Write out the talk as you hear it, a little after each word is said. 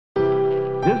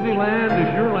Disneyland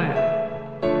is your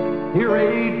land. Here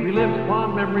age relives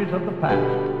fond memories of the past.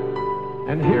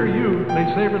 And here youth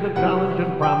may savor the challenge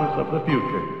and promise of the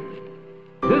future.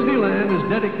 Disneyland is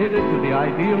dedicated to the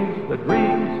ideals, the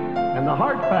dreams, and the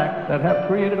hard facts that have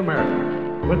created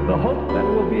America, with the hope that it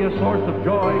will be a source of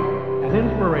joy and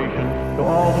inspiration to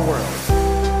all the world.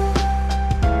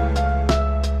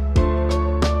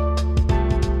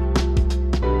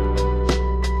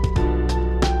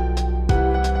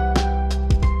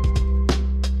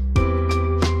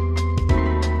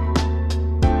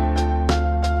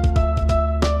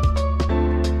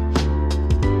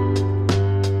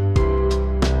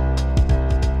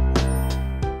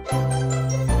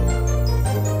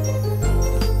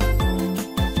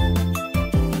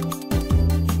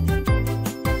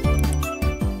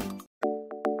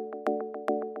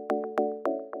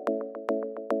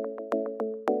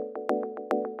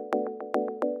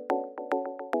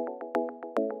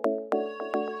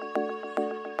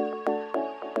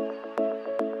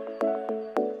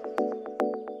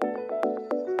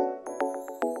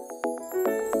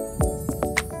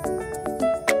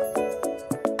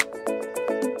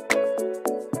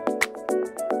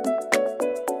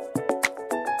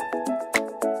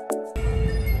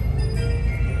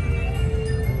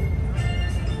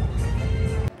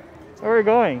 Where are we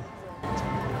going?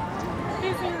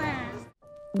 Disneyland.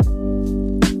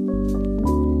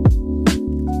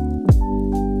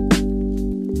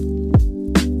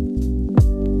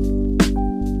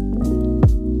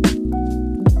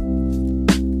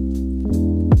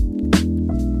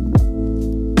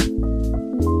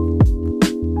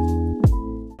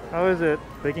 How is it?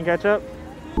 Baking ketchup?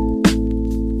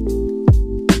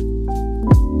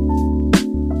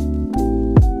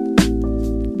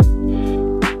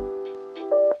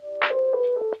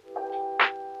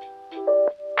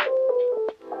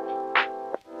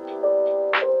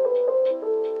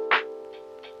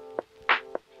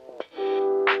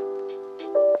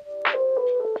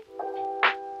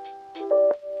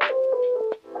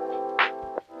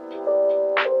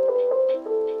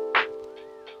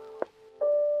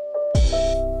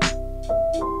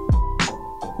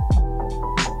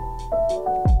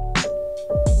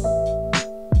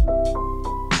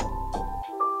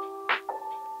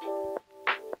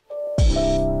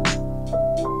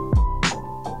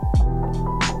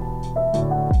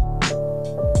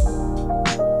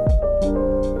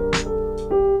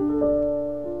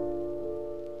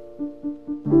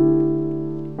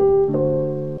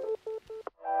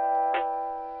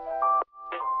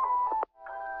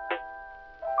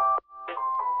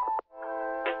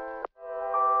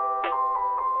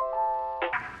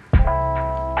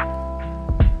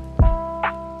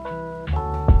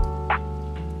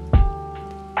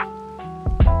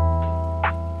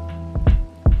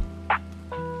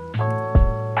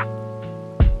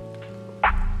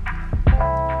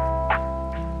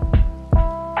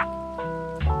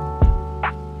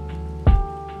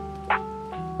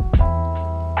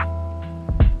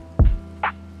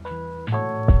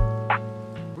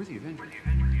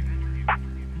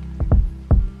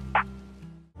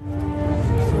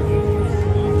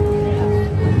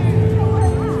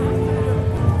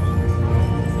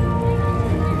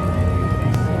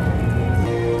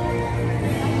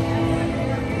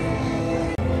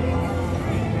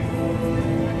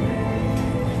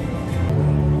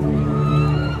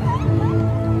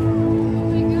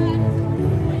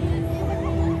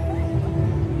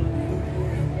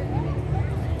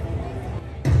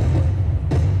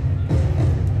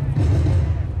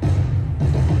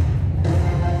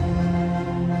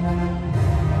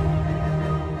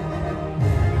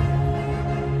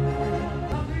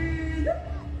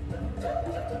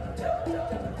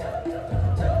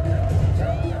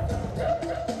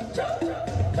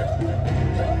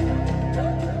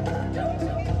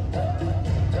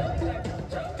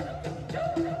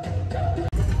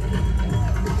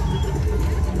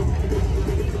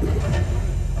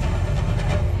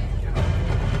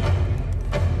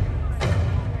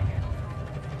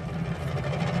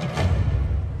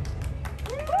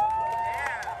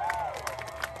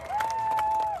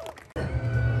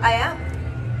 I am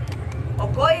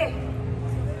Okoye,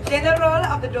 General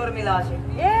of the Dora Milaje.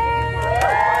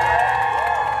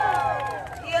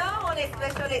 Here on a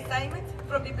special assignment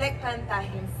from the Black Panther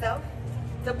himself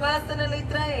to personally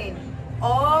train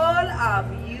all of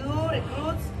you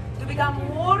recruits to become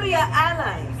warrior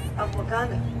allies of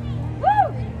Wakanda.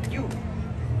 You,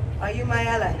 are you my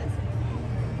allies?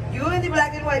 You in the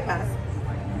black and white mask.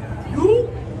 You,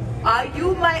 are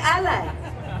you my ally?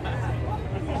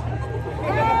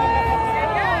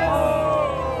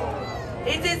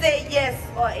 It is a yes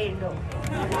or a no.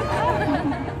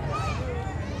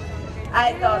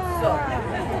 I thought so.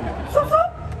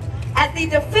 As the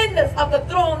defenders of the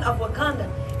throne of Wakanda,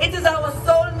 it is our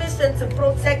sole mission to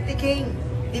protect the king,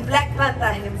 the Black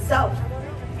Panther himself.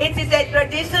 It is a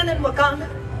tradition in Wakanda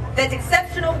that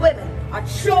exceptional women are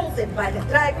chosen by the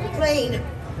tribe to train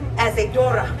as a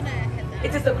Dora.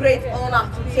 It is a great honor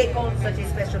to take on such a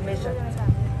special mission.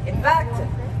 In fact,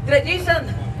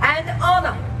 tradition and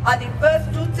honor are the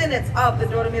first two tenets of the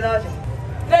Dora Milaje.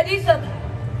 Tradition,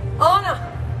 honor,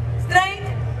 strength,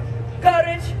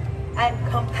 courage, and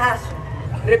compassion.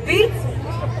 Repeat.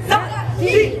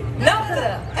 Selkie,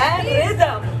 number, and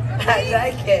rhythm. I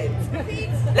like it.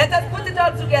 Let us put it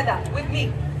all together with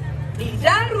me.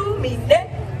 Ijaru mine,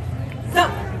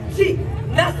 Selkie,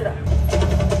 Nasra.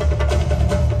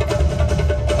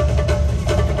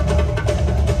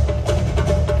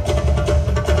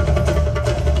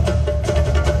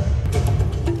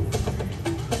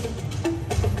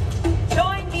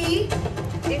 Join me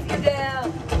if you dare.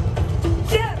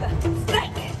 Jab,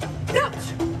 strike, touch,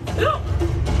 look.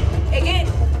 Again.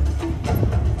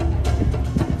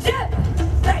 Jab,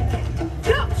 strike,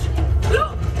 touch,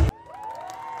 look.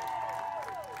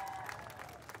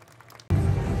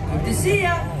 Good to see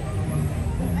ya.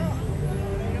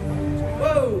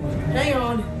 Whoa, hang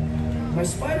on. My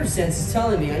spider sense is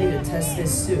telling me I need to test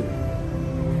this suit.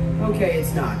 Okay,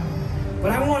 it's not.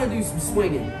 But I want to do some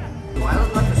swinging. Do I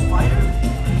look like a spider?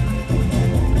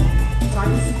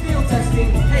 Time for some field testing.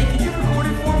 Hey, can you record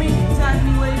it for me? Tag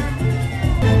me later.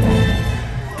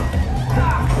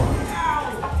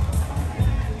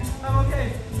 I'm okay.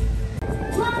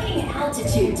 Flying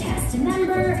altitude test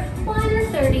number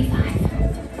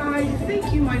 135. I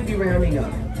think you might be rounding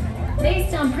up.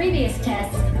 Based on previous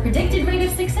tests, predicted rate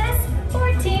of success,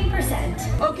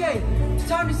 14%. Okay, it's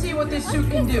time to see what this suit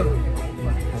can do.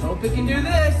 I hope it can do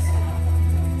this.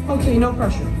 Okay, no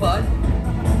pressure, but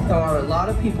there are a lot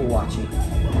of people watching.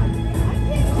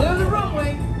 Clear the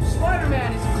runway.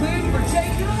 Spider-Man is cleared for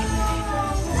takeoff.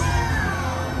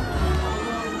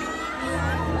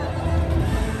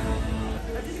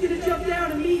 I'm just gonna jump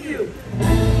down and meet you.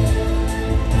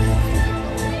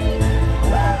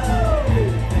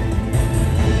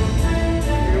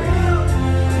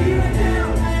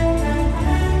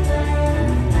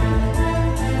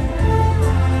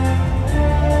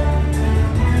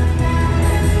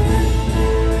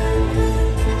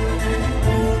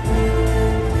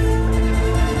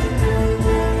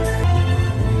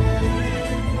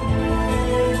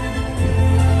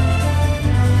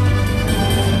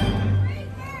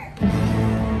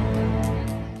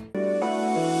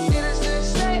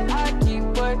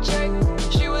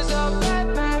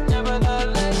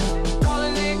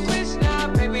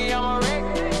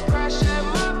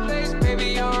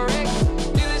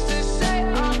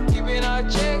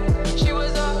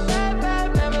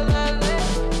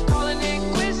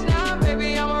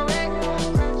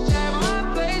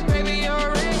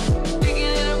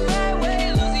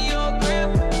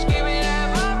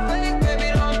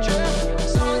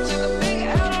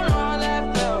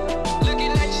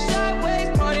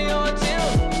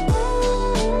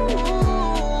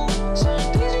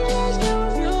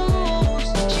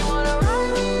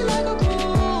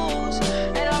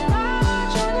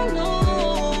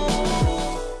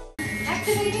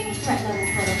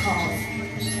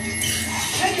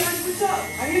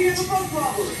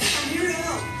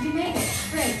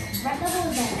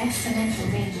 Exponential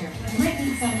danger. You might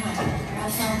need some help, or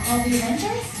else I'll call the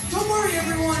Avengers. Don't worry,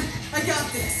 everyone. I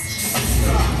got this.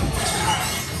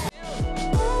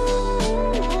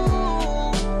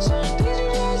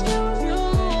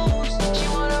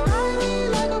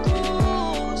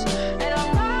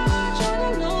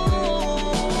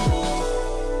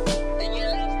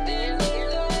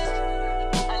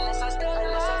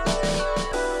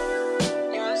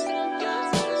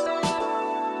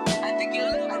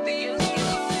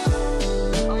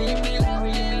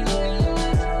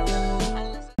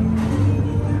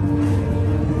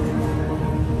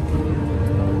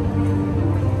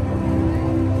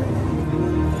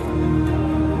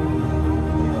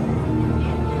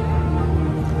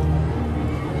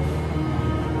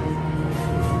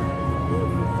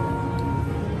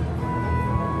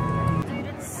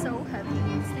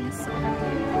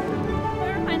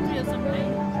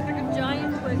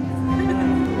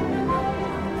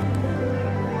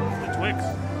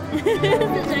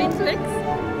 The giant Twix.